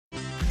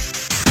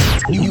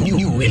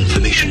New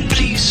information,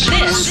 please.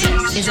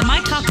 This is a My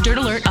Talk Dirt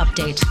Alert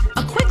update.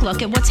 A quick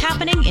look at what's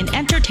happening in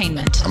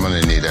entertainment. I'm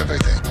gonna need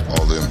everything,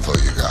 all the info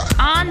you got.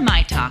 On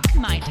My Talk.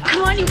 Come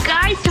on, you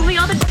guys, tell me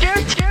all the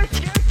dirt.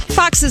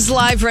 Fox's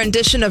live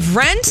rendition of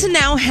Rent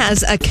now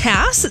has a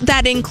cast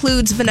that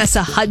includes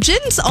Vanessa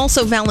Hudgens,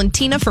 also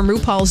Valentina from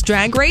RuPaul's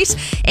Drag Race,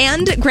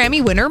 and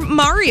Grammy winner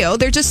Mario.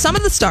 They're just some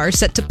of the stars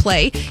set to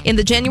play in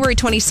the January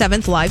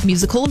 27th live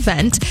musical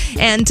event.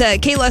 And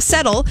Kayla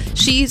Settle,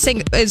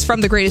 is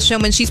from The Greatest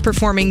Showman. She's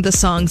performing the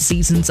song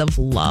Seasons of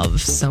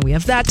Love. So we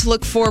have that to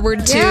look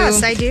forward to.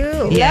 Yes, I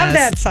do. Yes. Love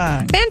that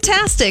song.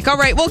 Fantastic. All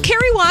right. Well,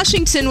 Kerry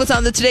Washington was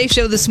on the Today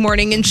Show this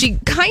morning, and she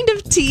kind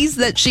of teased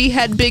that she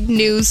had big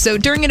news. So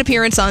during an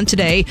appearance on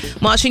Today,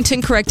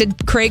 Washington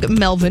corrected Craig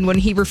Melvin when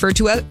he referred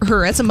to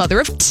her as a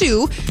mother of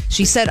 2.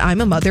 She said,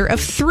 I'm a mother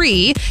of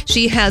 3.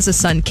 She has a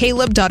son,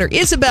 Caleb, daughter,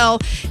 Isabel.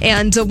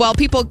 And while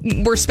people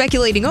were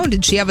speculating,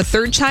 did she have a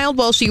 3rd child?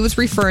 Well, she was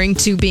referring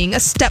to being a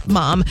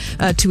stepmom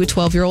to a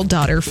 12-year-old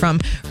daughter from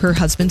her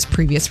husband's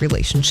previous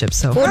relationship.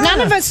 So, none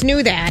of us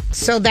knew that.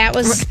 So that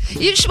was...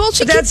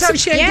 That's how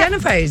she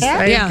identifies. Yeah.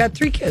 I've got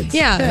 3 kids.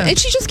 Yeah. And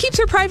she just keeps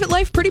her private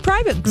life pretty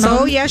private. So.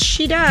 Oh, yes,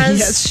 she does.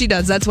 Yes, she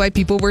does. That's why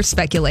people were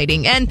speculating.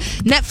 And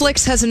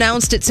Netflix has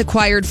announced it's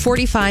acquired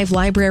 45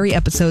 library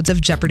episodes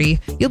of Jeopardy.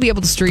 You'll be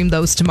able to stream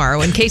those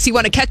tomorrow. In case you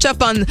want to catch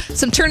up on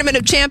some Tournament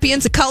of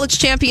Champions, a college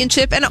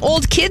championship, and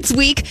Old Kids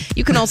Week,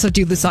 you can also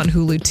do this on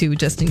Hulu, too,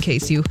 just in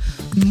case you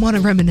want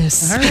to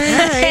reminisce. All right.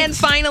 And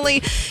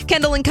finally,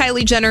 Kendall and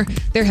Kylie Jenner,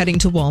 they're heading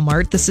to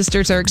Walmart. The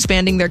sisters are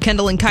expanding their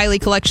Kendall and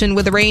Kylie collection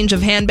with a range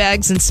of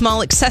handbags and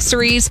small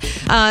accessories.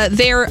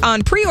 They're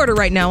on pre-order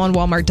right now on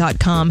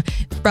Walmart.com,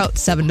 about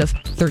 $7 to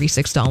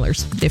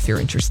 $36 if you're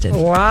interested.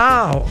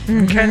 Wow.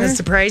 I'm kind of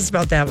surprised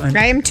about that one.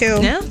 I am too.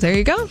 Yeah, there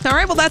you go. All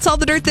right, well, that's all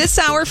the dirt this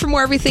hour. For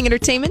more everything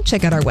entertainment,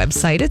 check out our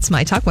website. It's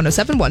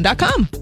mytalk1071.com.